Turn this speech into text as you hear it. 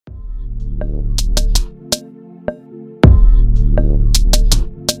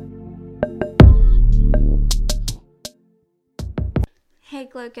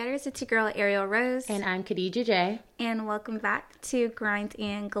Glow Getters. It's your girl, Ariel Rose. And I'm Khadija J. And welcome back to Grind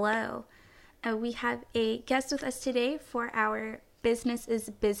and Glow. We have a guest with us today for our Business is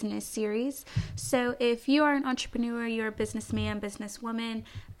Business series. So if you are an entrepreneur, you're a businessman, businesswoman,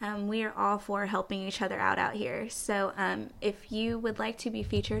 we are all for helping each other out here. So if you would like to be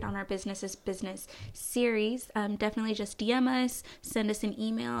featured on our Business is Business series, definitely just DM us, send us an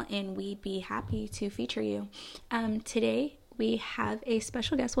email, and we'd be happy to feature you. Today, we have a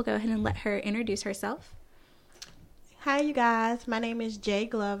special guest. We'll go ahead and let her introduce herself. Hi, you guys. My name is Jay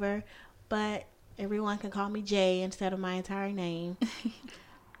Glover, but everyone can call me Jay instead of my entire name.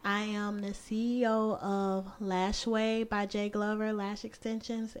 I am the CEO of Lashway by Jay Glover, Lash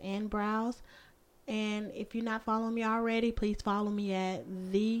Extensions and Brows. And if you're not following me already, please follow me at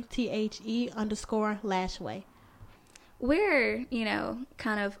 _Lashway. We're,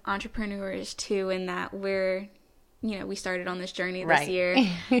 kind of entrepreneurs too, in that we're, we started on this journey this year.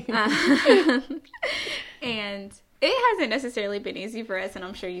 And it hasn't necessarily been easy for us, and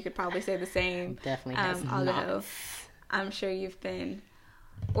I'm sure you could probably say the same. Definitely has although not. I'm sure you've been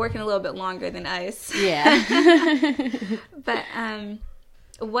working a little bit longer than us. Yeah. But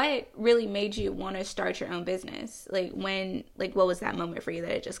what really made you want to start your own business? What was that moment for you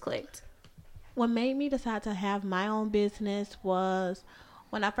that it just clicked? What made me decide to have my own business was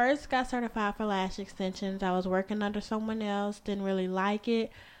when I first got certified for lash extensions. I was working under someone else, didn't really like it.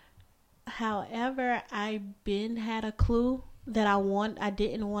 However, I had a clue that I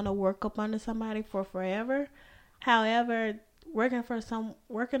didn't want to work up under somebody for forever. However, working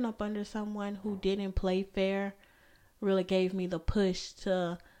up under someone who didn't play fair really gave me the push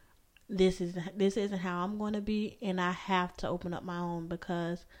to this isn't how I'm going to be, and I have to open up my own,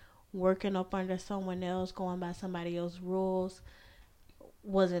 because working up under someone else, going by somebody else's rules,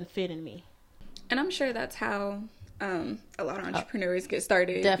 wasn't fitting me. And I'm sure that's how a lot of entrepreneurs get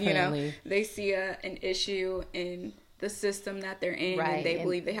started. Definitely. They see an issue in the system that they're in, and they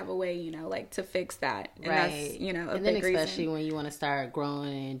believe they have a way, to fix that. And that's, a and big then especially reason. when you want to start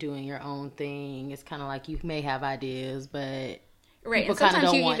growing and doing your own thing, it's kind of like you may have ideas, but people kind of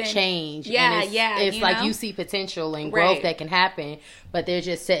don't want change. It's like you see potential and growth that can happen, but they're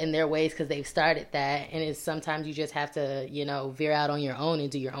just set in their ways because they've started that. And it's sometimes you just have to, veer out on your own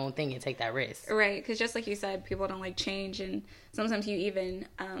and do your own thing and take that risk. Right, because just like you said, people don't like change, and sometimes you even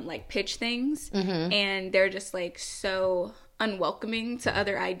pitch things, and they're just so unwelcoming to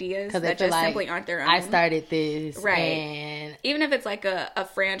other ideas that just simply aren't their own. I started this, right? And even if it's a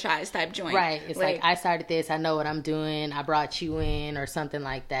franchise type joint, right? It's like I started this. I know what I'm doing. I brought you in, or something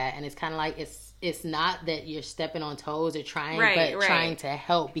like that. And it's kind of like it's not that you're stepping on toes or trying, trying to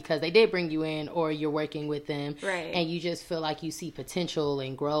help because they did bring you in, or you're working with them, right? And you just feel like you see potential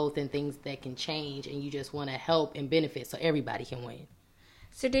and growth and things that can change, and you just want to help and benefit so everybody can win.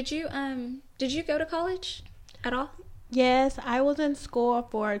 So did you go to college at all? Yes, I was in school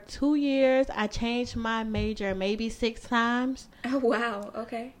for 2 years. I changed my major maybe 6 times. Oh, wow.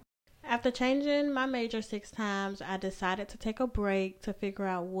 Okay. After changing my major 6 times, I decided to take a break to figure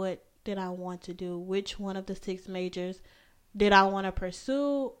out what did I want to do. Which one of the 6 majors did I want to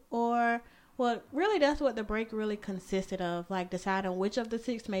pursue? Really, that's what the break really consisted of, deciding which of the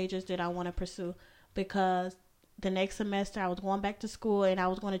 6 majors did I want to pursue. Because the next semester I was going back to school, and I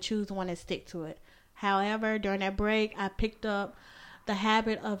was going to choose one and stick to it. However, during that break, I picked up the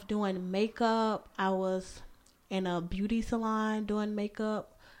habit of doing makeup. I was in a beauty salon doing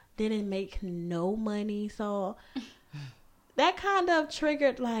makeup. Didn't make no money. So that kind of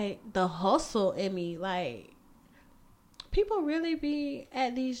triggered the hustle in me. People really be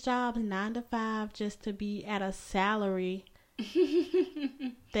at these jobs 9 to 5 just to be at a salary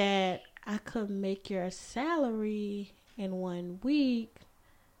that I could make your salary in 1 week.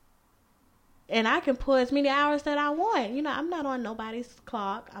 And I can pull as many hours that I want. I'm not on nobody's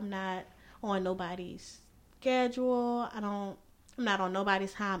clock. I'm not on nobody's schedule. I'm not on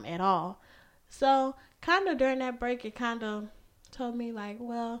nobody's time at all. So, kind of during that break, it kind of told me,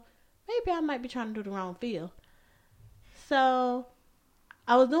 maybe I might be trying to do the wrong field. So,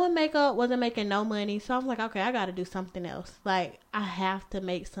 I was doing makeup, wasn't making no money. So, I was like, okay, I got to do something else. I have to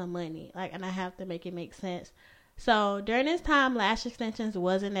make some money. And I have to make it make sense. So, during this time, lash extensions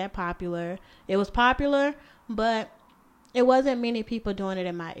wasn't that popular. It was popular, but it wasn't many people doing it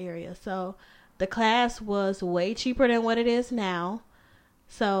in my area. So, the class was way cheaper than what it is now.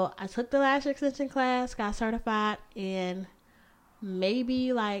 So, I took the lash extension class, got certified, and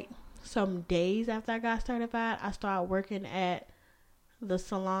maybe some days after I got certified, I started working at a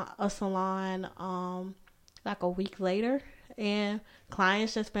salon a week later. And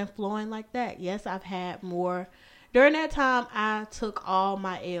clients just been flowing like that. Yes, I've had more during that time, I took all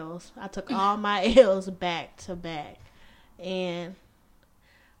my L's. I took all my L's back to back. And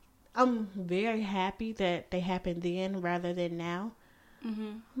I'm very happy that they happened then rather than now.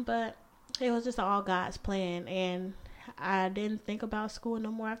 Mm-hmm. But it was just all God's plan. And I didn't think about school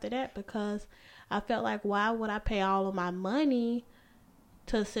no more after that because I felt like, why would I pay all of my money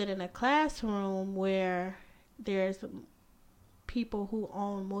to sit in a classroom where there's people who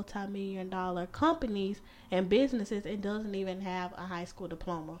own multi-million-dollar companies and businesses and doesn't even have a high school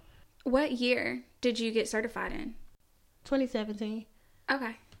diploma? What year did you get certified in? 2017.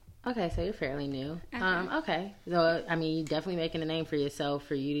 Okay, so you're fairly new. Okay. So, I mean, you're definitely making a name for yourself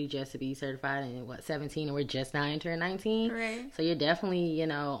for you to just to be certified in, 17, and we're just now entering 19. Right. So you're definitely,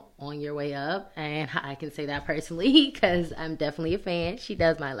 on your way up, and I can say that personally because I'm definitely a fan. She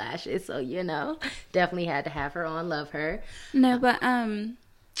does my lashes, so, definitely had to have her on, love her. No, but,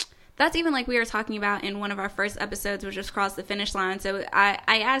 that's even like we were talking about in one of our first episodes, which was Cross the Finish Line. So I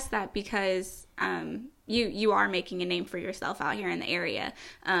asked that because, you are making a name for yourself out here in the area,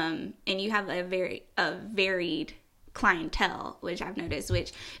 and you have a varied clientele, which I've noticed,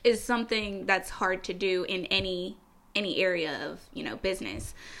 which is something that's hard to do in any area of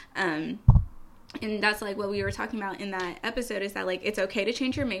business. And that's like what we were talking about in that episode, is that like it's okay to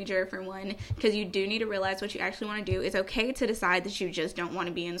change your major for one, because you do need to realize what you actually want to do. It's okay to decide that you just don't want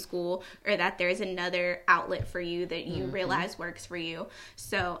to be in school, or that there's another outlet for you that you realize works for you.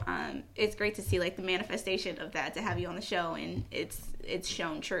 So it's great to see like the manifestation of that, to have you on the show, and it's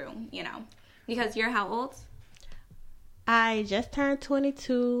shown true, because you're how old? I just turned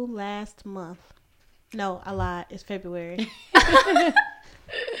 22 last month. No, I lied. It's February.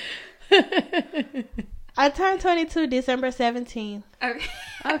 I turned 22 December 17th. Okay.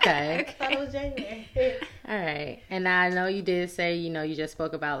 I thought it was January. All right. And I know you did say, you just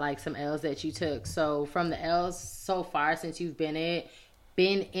spoke about like some L's that you took. So from the L's so far since you've been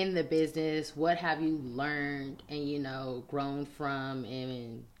in the business, what have you learned and, grown from,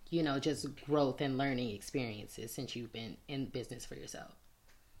 and, just growth and learning experiences since you've been in business for yourself?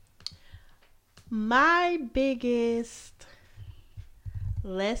 My biggest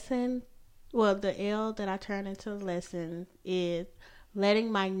lesson, the L that I turned into a lesson, is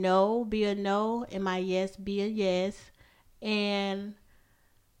letting my no be a no and my yes be a yes. And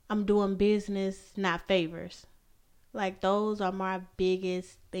I'm doing business, not favors. Like, those are my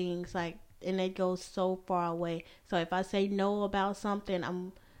biggest things, like, and they go so far away. So if I say no about something,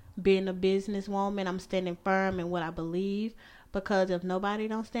 I'm being a businesswoman. I'm standing firm in what I believe, because if nobody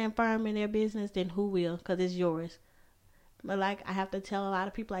don't stand firm in their business, then who will? Because it's yours. But like, I have to tell a lot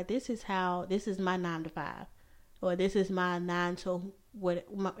of people, like, this is my 9 to 5, or this is my 9 to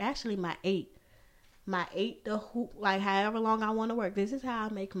my 8. My 8 to like however long I want to work. This is how I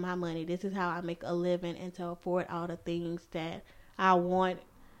make my money. This is how I make a living and to afford all the things that I want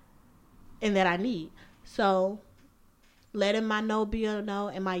and that I need. So letting my no be a no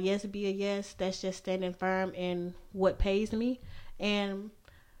and my yes be a yes, that's just standing firm in what pays me. And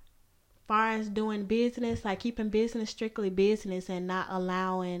far as doing business, like keeping business strictly business and not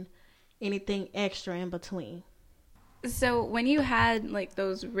allowing anything extra in between. So when you had like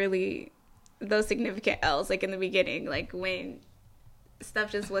those significant L's, like in the beginning, like when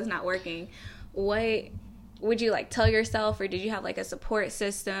stuff just was not working, what would you like tell yourself, or did you have like a support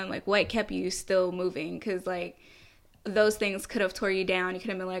system? Like, what kept you still moving? Because like those things could have tore you down. You could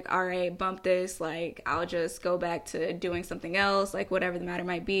have been like, all right, bump this, like I'll just go back to doing something else, like whatever the matter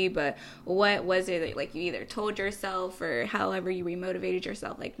might be. But what was it that like you either told yourself, or however you remotivated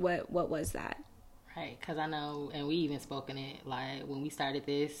yourself? Like what was that? Right, because I know, and we even spoken it, like when we started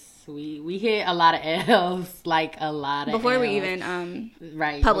this, we hit a lot of L's, like a lot of before L's. We even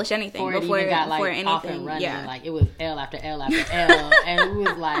publish anything, before it even got like anything, off and running, like it was L after L after L, and we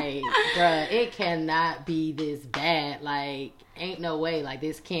was like, bruh, it cannot be this bad, like ain't no way, like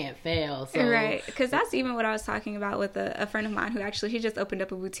this can't fail. So, right, because that's even what I was talking about with a friend of mine who actually, he just opened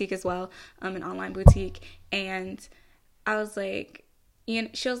up a boutique as well, an online boutique, and I was like,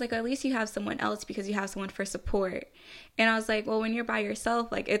 she was like, at least you have someone else because you have someone for support. And I was like, well, when you're by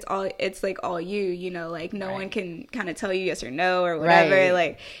yourself, like it's like all you, like no one can kind of tell you yes or no or whatever. Right.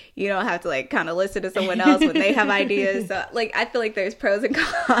 Like you don't have to like kind of listen to someone else when they have ideas. So like I feel like there's pros and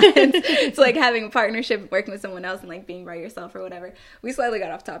cons to like having a partnership, working with someone else, and like being by yourself or whatever. We slightly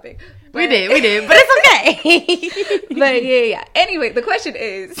got off topic. But, we did, but it's okay. But yeah. Anyway, the question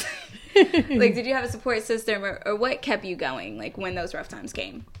is, like, did you have a support system, or what kept you going, like, when those rough times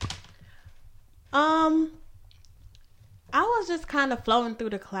came? I was just kind of floating through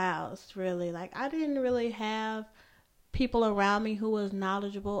the clouds, really. Like, I didn't really have people around me who was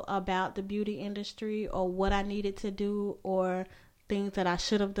knowledgeable about the beauty industry or what I needed to do or things that I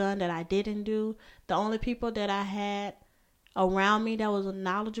should have done that I didn't do. The only people that I had around me that was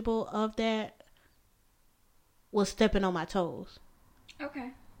knowledgeable of that was stepping on my toes.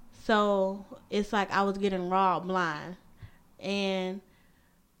 Okay. So it's like I was getting robbed blind. And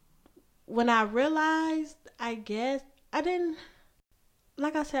when I realized, I guess I didn't,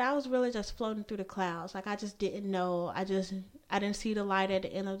 like I said, I was really just floating through the clouds. Like I just didn't know. I didn't see the light at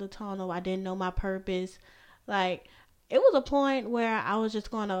the end of the tunnel. I didn't know my purpose. Like it was a point where I was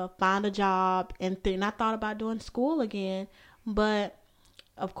just going to find a job and I thought about doing school again. But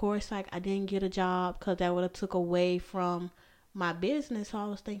of course, like I didn't get a job because that would have took away from my business. So I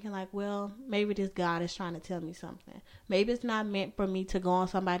was thinking like, well, maybe this God is trying to tell me something. Maybe it's not meant for me to go on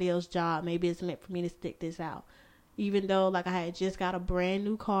somebody else's job. Maybe it's meant for me to stick this out. Even though like I had just got a brand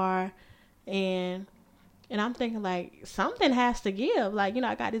new car and I'm thinking like something has to give. Like,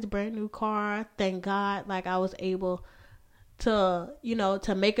 I got this brand new car. Thank God like I was able to,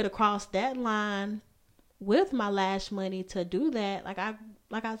 to make it across that line with my lash money to do that. Like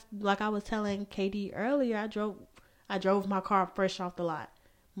I was telling KD earlier, I drove my car fresh off the lot,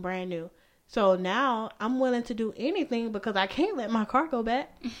 brand new. So now I'm willing to do anything because I can't let my car go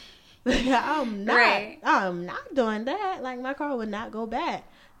back. I'm not doing that. Like my car would not go back.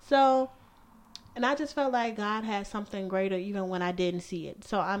 So, and I just felt like God had something greater even when I didn't see it.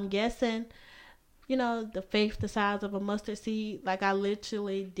 So I'm guessing, the faith the size of a mustard seed, like I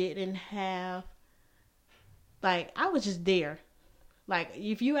literally didn't have, like I was just there. Like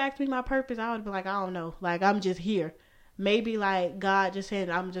if you asked me my purpose, I would be like, I don't know. Like I'm just here. Maybe like God just said,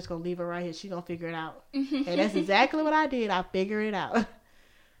 I'm just going to leave her right here. She's going to figure it out. And that's exactly what I did. I figured it out.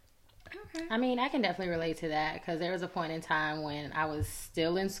 Okay. I mean, I can definitely relate to that because there was a point in time when I was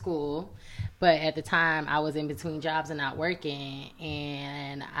still in school, but at the time I was in between jobs and not working,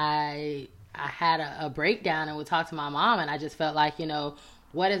 and I had a breakdown and would talk to my mom, and I just felt like,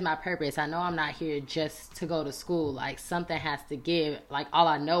 what is my purpose? I know I'm not here just to go to school. Like something has to give. Like all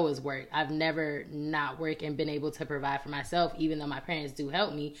I know is work. I've never not worked and been able to provide for myself, even though my parents do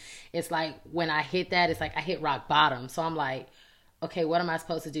help me. It's like when I hit that, it's like I hit rock bottom. So I'm like, okay, what am I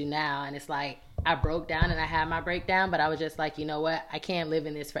supposed to do now? And it's like I broke down and I had my breakdown, but I was just like, you know what? I can't live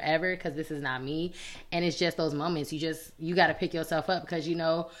in this forever because this is not me. And it's just those moments. You got to pick yourself up because,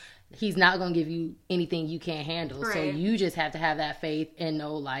 He's not going to give you anything you can't handle. Right. So you just have to have that faith and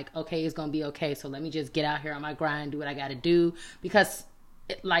know like, okay, it's going to be okay. So let me just get out here on my grind, do what I got to do. Because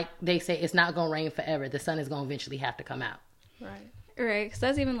like they say, it's not going to rain forever. The sun is going to eventually have to come out. Right. Right, because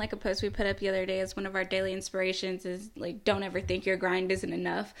that's even like a post we put up the other day as one of our daily inspirations is like, don't ever think your grind isn't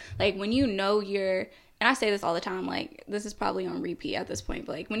enough. Like when and I say this all the time, like this is probably on repeat at this point,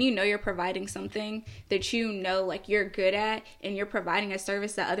 but like when you're providing something that like you're good at and you're providing a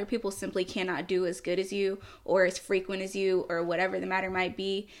service that other people simply cannot do as good as you or as frequent as you or whatever the matter might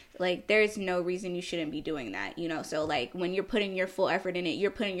be, like there's no reason you shouldn't be doing that, So like when you're putting your full effort in it,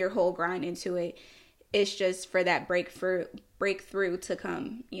 you're putting your whole grind into it. It's just for that breakthrough to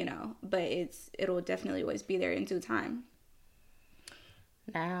come, but it'll definitely always be there in due time.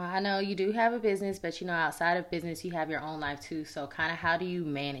 Now, I know you do have a business, but outside of business, you have your own life too. So kind of how do you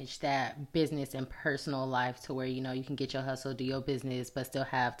manage that business and personal life to where, you can get your hustle, do your business, but still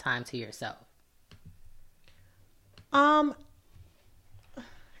have time to yourself?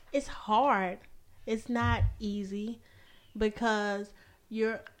 It's hard. It's not easy because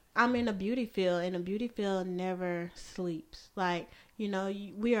I'm in a beauty field, and the beauty field never sleeps. Like,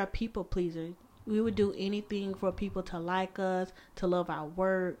 we are people pleasers. We would do anything for people to like us, to love our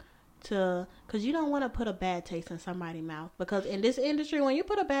work, because you don't want to put a bad taste in somebody's mouth. Because in this industry, when you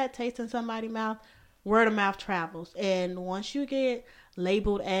put a bad taste in somebody's mouth, word of mouth travels. And once you get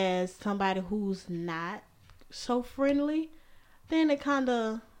labeled as somebody who's not so friendly, then it kind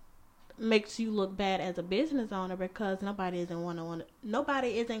of makes you look bad as a business owner because nobody isn't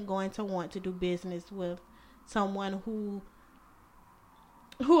going to want to do business with someone who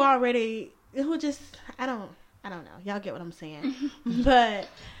just I don't know. Y'all get what I'm saying. But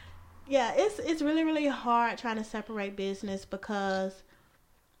yeah, it's really, really hard trying to separate business because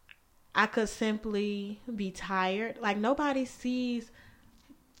I could simply be tired. Like nobody sees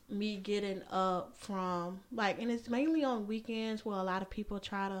me getting up from and it's mainly on weekends where a lot of people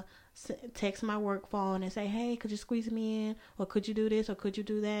try to text my work phone and say, hey, could you squeeze me in, or could you do this, or could you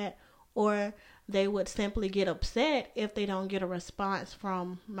do that, or they would simply get upset if they don't get a response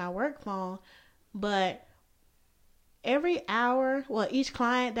from my work phone. But every hour, each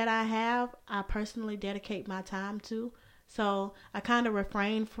client that I have, I personally dedicate my time to. So I kind of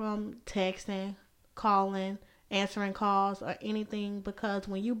refrain from texting, calling, answering calls or anything, because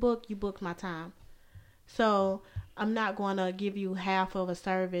when you book my time. So I'm not going to give you half of a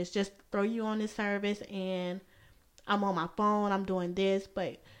service, just throw you on this service and I'm on my phone, I'm doing this.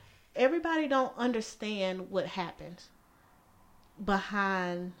 But everybody don't understand what happens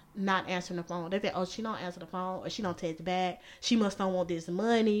behind not answering the phone. They think, oh, she don't answer the phone or she don't text back. She must don't want this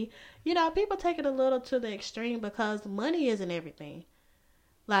money. You know, people take it a little to the extreme because money isn't everything.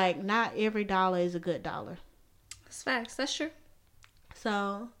 Like, not every dollar is a good dollar. That's facts. That's true.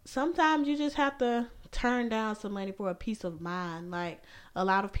 So sometimes you just have to turn down some money for a peace of mind. Like, a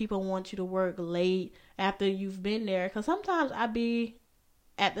lot of people want you to work late after you've been there. Because sometimes I be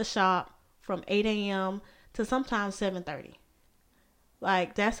at the shop from 8 a.m. to sometimes 7:30.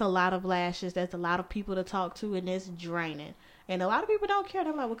 Like, that's a lot of lashes. That's a lot of people to talk to, and it's draining. And a lot of people don't care.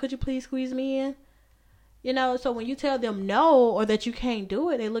 They're like, well, could you please squeeze me in? You know, so when you tell them no or that you can't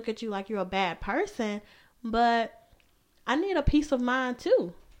do it, they look at you like you're a bad person. But I need a peace of mind,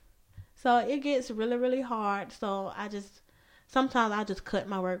 too. So it gets really, really hard. So sometimes I just cut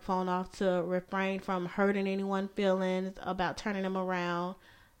my work phone off to refrain from hurting anyone's feelings about turning them around,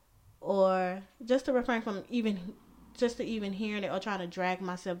 or just to refrain from even hearing it or trying to drag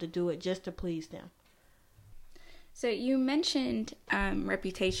myself to do it just to please them. So you mentioned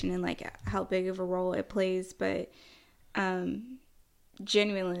reputation and like how big of a role it plays, but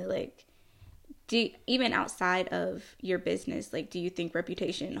genuinely, like, even outside of your business, like, do you think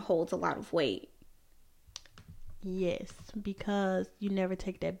reputation holds a lot of weight? Yes, because you never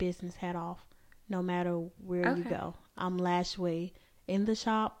take that business hat off, no matter where you go. I'm Lashway in the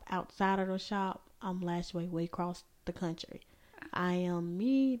shop, outside of the shop. I'm Lashway way across the country. I am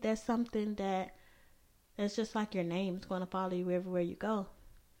me. That's something that's just like your name. It's going to follow you everywhere you go.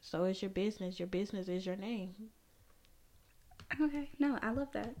 So is your business. Your business is your name. Okay. No, I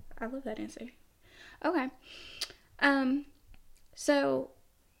love that. I love that answer. Okay. So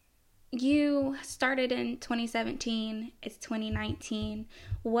you started in 2017. It's 2019.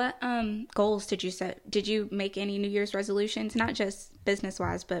 What goals did you set? Did you make any New Year's resolutions, not just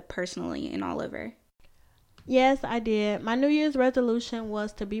business-wise, but personally and all over? Yes, I did. My New Year's resolution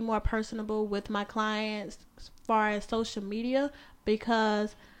was to be more personable with my clients as far as social media,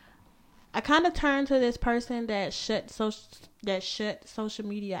 because I kind of turned to this person that shut social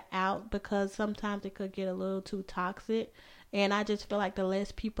media out, because sometimes it could get a little too toxic. And I just feel like the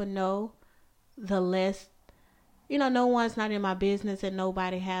less people know, the less, no one's not in my business and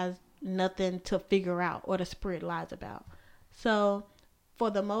nobody has nothing to figure out or to spread lies about. So for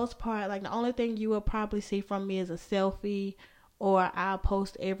the most part, like, the only thing you will probably see from me is a selfie, or I'll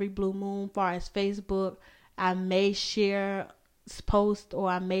post every blue moon. Far as Facebook, I may share post, or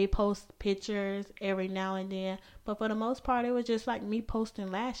I may post pictures every now and then, but for the most part it was just like me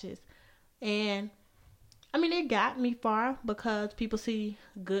posting lashes. And I mean, it got me far because people see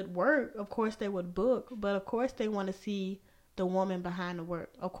good work. Of course they would book, but of course they want to see the woman behind the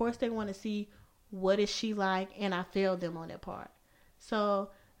work. Of course they want to see what is she like, and I failed them on that part. So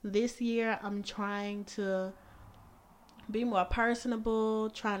this year I'm trying to be more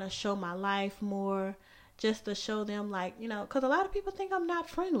personable, trying to show my life more, just to show them, like, because a lot of people think I'm not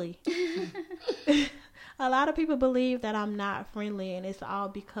friendly. A lot of people believe that I'm not friendly, and it's all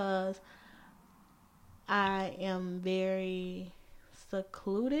because I am very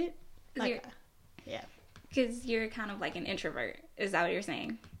secluded. Like, yeah. Because you're kind of like an introvert. Is that what you're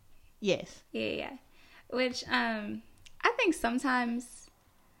saying? Yes. Yeah. Which, I think sometimes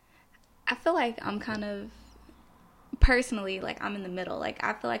I feel like I'm kind of personally, like, I'm in the middle. Like,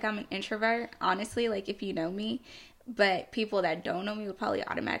 I feel like I'm an introvert, honestly, like, if you know me. But people that don't know me would probably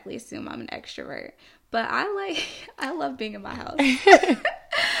automatically assume I'm an extrovert. But I love being in my house.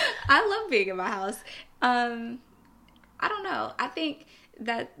 I love being in my house. I don't know. I think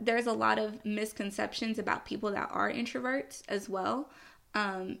that there's a lot of misconceptions about people that are introverts as well.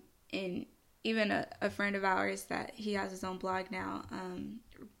 And even a friend of ours that he has his own blog now,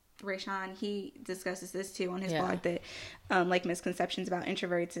 Rayshawn, he discusses this too on his blog, that like misconceptions about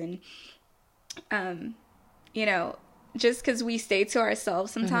introverts, and just because we stay to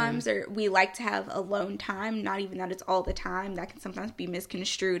ourselves sometimes, or we like to have alone time, not even that it's all the time, that can sometimes be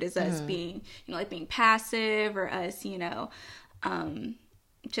misconstrued as us being, like being passive, or us,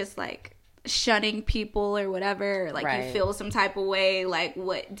 just like shunning people or whatever, or like you feel some type of way, like,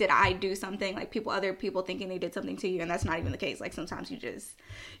 what did I do something, like other people thinking they did something to you, and that's not even the case. Like, sometimes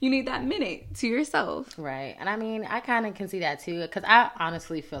you need that minute to yourself. Right. And I mean, I kind of can see that too, because I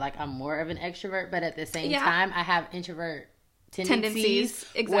honestly feel like I'm more of an extrovert, but at the same time I have introvert tendencies.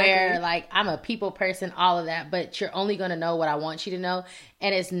 Exactly. Where, like, I'm a people person, all of that, but you're only going to know what I want you to know,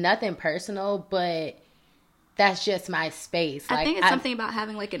 and it's nothing personal, but that's just my space. I think it's something about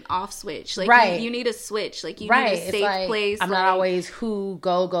having like an off switch. Like right. you need a switch. Like you need a safe like, place. I'm not always go,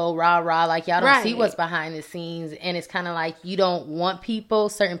 rah, rah. Like y'all don't see what's behind the scenes. And it's kind of like you don't want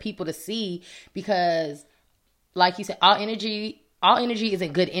certain people to see because like you said, all energy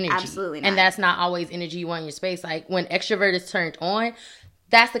isn't good energy. Absolutely not. And that's not always energy you want in your space. Like when extrovert is turned on,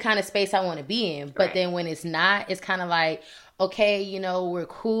 that's the kind of space I want to be in. But then when it's not, it's kind of like, okay, you know, we're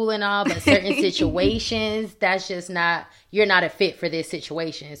cool and all, but certain situations, that's just not, you're not a fit for this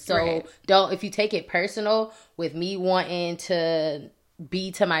situation. So if you take it personal with me wanting to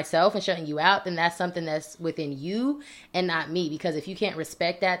be to myself and shutting you out, then that's something that's within you and not me. Because if you can't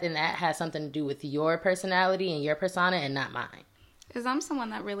respect that, then that has something to do with your personality and your persona and not mine. Because I'm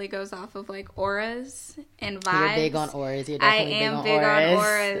someone that really goes off of like auras and vibes. You're big on auras. You're definitely big on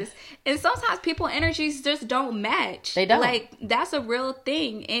auras. And sometimes people energies just don't match. They don't. Like that's a real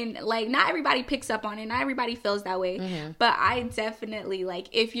thing. And like not everybody picks up on it. Not everybody feels that way. Mm-hmm. But I definitely like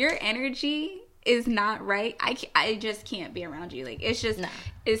if your energy is not right, I just can't be around you. Like it's just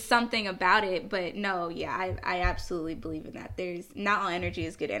it's something about it. But no, yeah, I absolutely believe in that. There's not all energy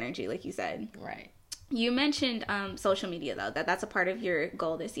is good energy, like you said. Right. You mentioned social media, though, that's a part of your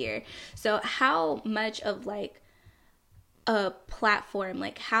goal this year. So how much of, like, a platform,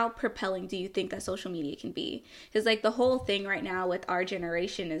 like, how propelling do you think that social media can be? Because, like, the whole thing right now with our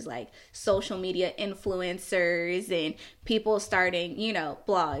generation is, like, social media influencers and people starting, you know,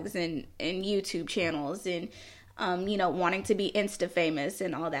 blogs and YouTube channels and, you know, wanting to be Insta famous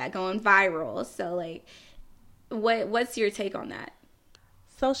and all that, going viral. So, like, what's your take on that?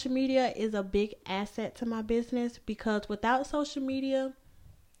 Social media is a big asset to my business because without social media,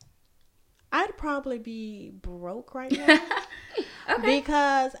 I'd probably be broke right now. Okay.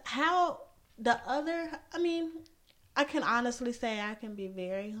 Because I can honestly say I can be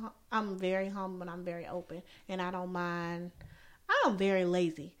I'm very humble and I'm very open and I don't mind. I'm very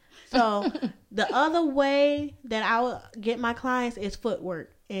lazy. So the other way that I would get my clients is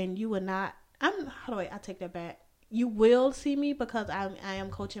footwork, and you would not. I take that back. You will see me because I am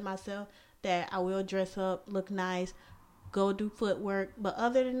coaching myself that I will dress up, look nice, go do footwork. But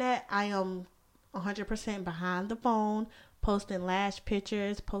other than that, I am 100% behind the phone, posting lash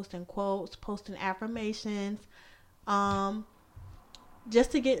pictures, posting quotes, posting affirmations,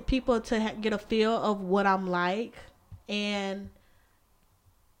 just to get people to get a feel of what I'm like. And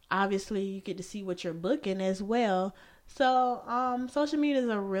obviously, you get to see what you're booking as well. So, social media is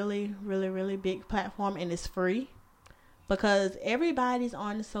a really, really, really big platform, and it's free. Because everybody's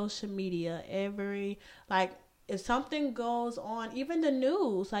on social media. If something goes on, even the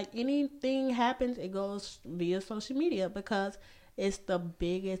news, like anything happens, it goes via social media because it's the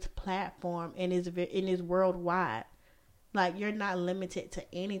biggest platform and it's worldwide. Like you're not limited to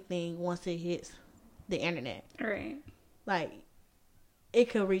anything once it hits the internet. Right. Like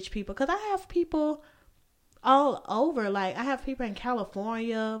it could reach people because I have people all over. Like I have people in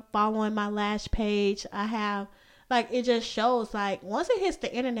California following my lash page. I have. Like, it just shows, like, once it hits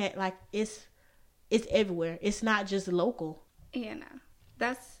the internet, like, it's everywhere. It's not just local. Yeah,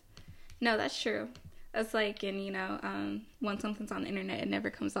 that's true. That's like, when something's on the internet, it never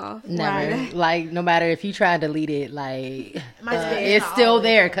comes off. Never. Right. Like, no matter if you try to delete it, like, it's still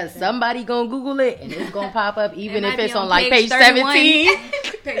there because somebody gonna Google it and it's gonna pop up even if it's on, like, page 17.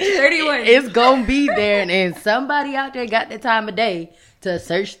 Page 31. It's gonna be there and somebody out there got the time of day to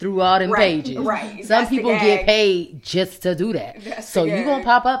search through all them pages. Right. Some people get paid just to do that. So you gonna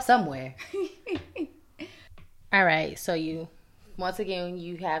pop up somewhere. All right. So once again,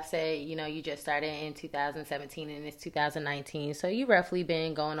 you have said, you just started in 2017 and it's 2019. So you roughly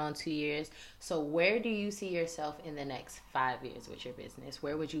been going on 2 years. So where do you see yourself in the next 5 years with your business?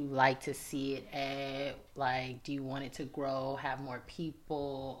 Where would you like to see it at? Like, do you want it to grow, have more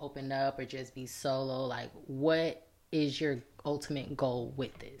people, open up, or just be solo? Like, what is your ultimate goal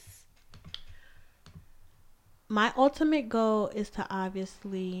with this? My ultimate goal is to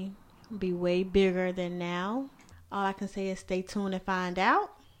obviously be way bigger than now. All I can say is stay tuned and find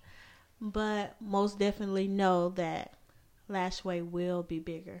out. But most definitely know that Lashway will be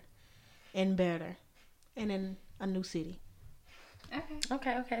bigger and better and in a new city.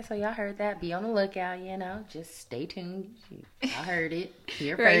 Okay. So y'all heard that. Be on the lookout, Just stay tuned. Y'all heard it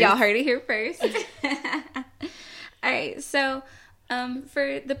here first. Right, y'all heard it here first. All right, so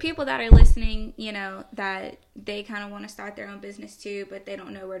for the people that are listening, that they kind of want to start their own business too, but they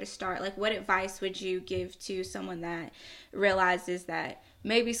don't know where to start, like what advice would you give to someone that realizes that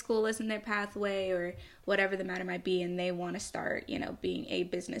maybe school isn't their pathway or whatever the matter might be, and they want to start, being a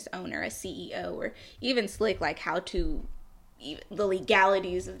business owner, a CEO, or even slick, like how to, the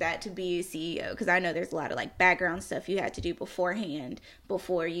legalities of that to be a CEO, because I know there's a lot of like background stuff you had to do beforehand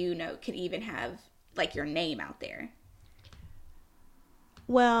before you know could even have like your name out there.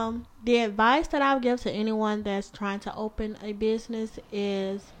 Well, the advice that I would give to anyone that's trying to open a business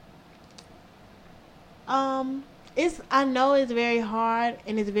is I know it's very hard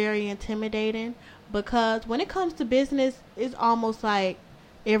and it's very intimidating, because when it comes to business, it's almost like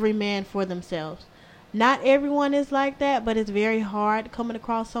every man for themselves. Not everyone is like that, but it's very hard coming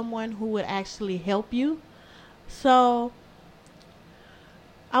across someone who would actually help you. So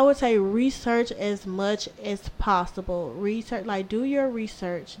I would say research as much as possible. Do your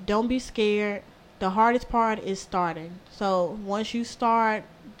research. Don't be scared. The hardest part is starting. So once you start,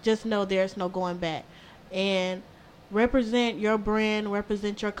 just know there's no going back. And represent your brand,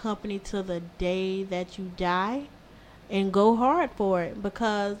 represent your company to the day that you die, and go hard for it,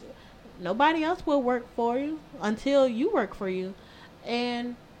 because nobody else will work for you until you work for you.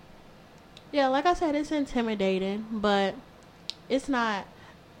 And yeah, like I said, it's intimidating, but it's not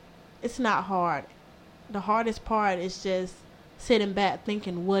hard. The hardest part is just sitting back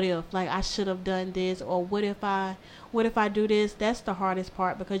thinking, what if, like, I should have done this, or what if I do this? That's the hardest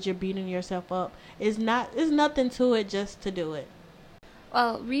part, because you're beating yourself up. It's nothing to it just to do it.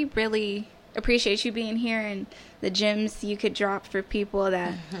 Well, we really appreciate you being here, and the gems you could drop for people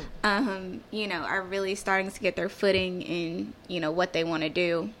that are really starting to get their footing in what they want to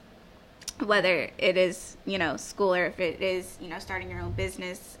do, whether it is school, or if it is starting your own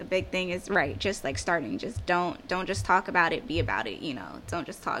business. A big thing is just like starting. Just don't just talk about it, be about it. Don't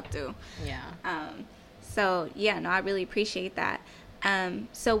just talk to. So yeah, no, I really appreciate that.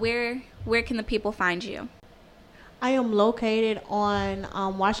 So where can the people find you? I am located on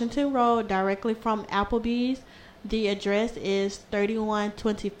Washington Road, directly from Applebee's. The address is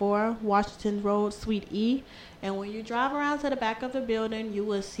 3124 Washington Road, Suite E. And when you drive around to the back of the building, you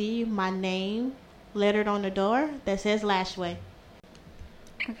will see my name lettered on the door that says Lashway.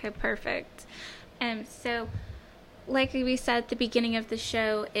 Okay, perfect. So, like we said at the beginning of the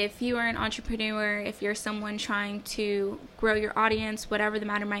show, if you are an entrepreneur, if you're someone trying to grow your audience, whatever the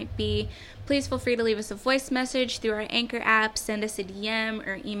matter might be, please feel free to leave us a voice message through our Anchor app, send us a DM,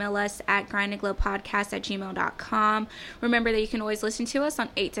 or email us at grindandglowpodcast@gmail.com. Remember that you can always listen to us on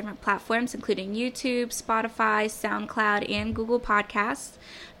 8 different platforms, including YouTube, Spotify, SoundCloud, and Google Podcasts.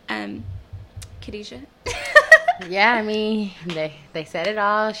 Khadijah? Yeah, I mean, they said it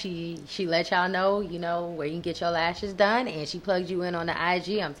all. She let y'all know, where you can get your lashes done, and she plugged you in on the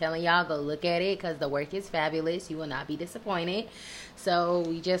IG. I'm telling y'all, go look at it, because the work is fabulous. You will not be disappointed. So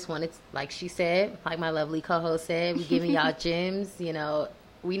we just wanted, like she said, like my lovely co-host said, we're giving y'all gems. We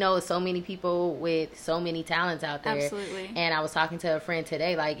know so many people with so many talents out there. Absolutely. And I was talking to a friend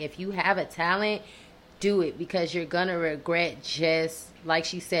today, like, if you have a talent, do it, because you're gonna regret, just like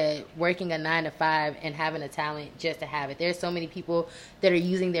she said, working a 9-to-5 and having a talent just to have it. There's so many people that are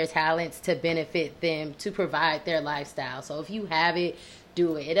using their talents to benefit them, to provide their lifestyle. So if you have it,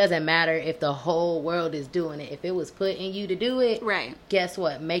 do it. It doesn't matter if the whole world is doing it. If it was put in you to do it, right, guess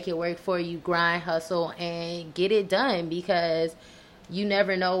what? Make it work for you, grind, hustle, and get it done, because you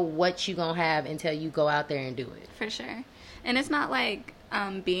never know what you're gonna have until you go out there and do it. For sure. And it's not like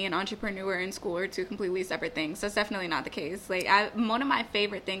being an entrepreneur in school are two completely separate things. That's definitely not the case. Like, one of my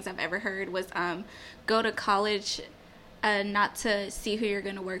favorite things I've ever heard was go to college not to see who you're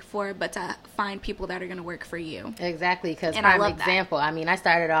going to work for, but to find people that are going to work for you. Exactly, because prime example, I mean, I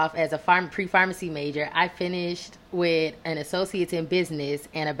started off as a pre-pharmacy major. I finished with an associate's in business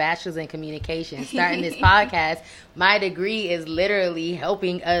and a bachelor's in communication. Starting this podcast, my degree is literally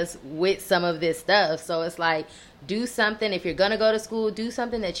helping us with some of this stuff. So it's like, do something. If you're going to go to school, do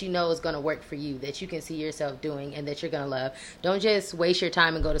something that you know is going to work for you, that you can see yourself doing, and that you're going to love. Don't just waste your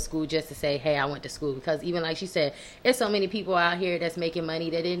time and go to school just to say, hey, I went to school. Because even like she said, there's so many people out here that's making money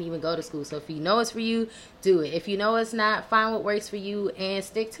that didn't even go to school. So if you know it's for you, do it. If you know it's not, find what works for you and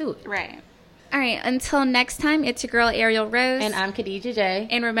stick to it. Right. All right. Until next time, it's your girl, Ariel Rose. And I'm Khadijah J.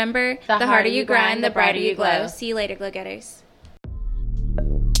 And remember, the harder you grind, the brighter you glow. See you later, glow getters.